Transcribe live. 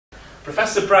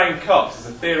Professor Brian Cox is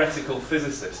a theoretical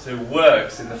physicist who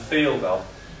works in the field of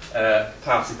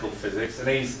particle physics, and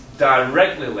he's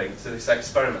directly linked to this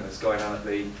experiment that's going on at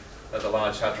the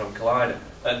Large Hadron Collider.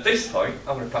 At this point,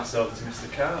 I'm going to pass it over to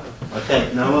Mr. Carver.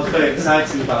 Okay, now what's very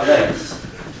exciting about this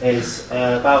is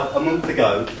about a month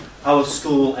ago, our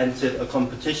school entered a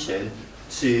competition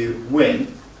to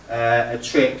win a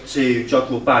trip to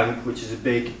Jodrell Bank, which is a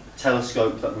big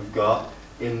telescope that we've got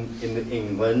in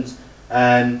England.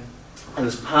 And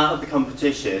as part of the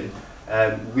competition,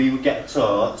 we would get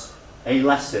taught a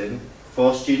lesson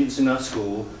for students in our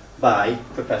school by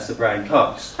Professor Brian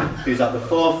Cox, who's at the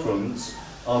forefront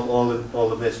of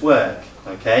all of this work.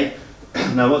 Okay.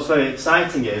 Now, what's very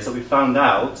exciting is that we found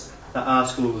out that our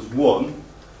school has won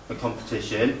the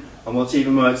competition, and what's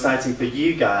even more exciting for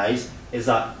you guys is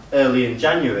that early in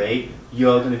January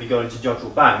you're going to be going to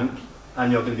Jodrell Bank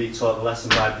and you're going to be taught a lesson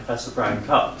by Professor Brian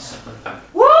Cox.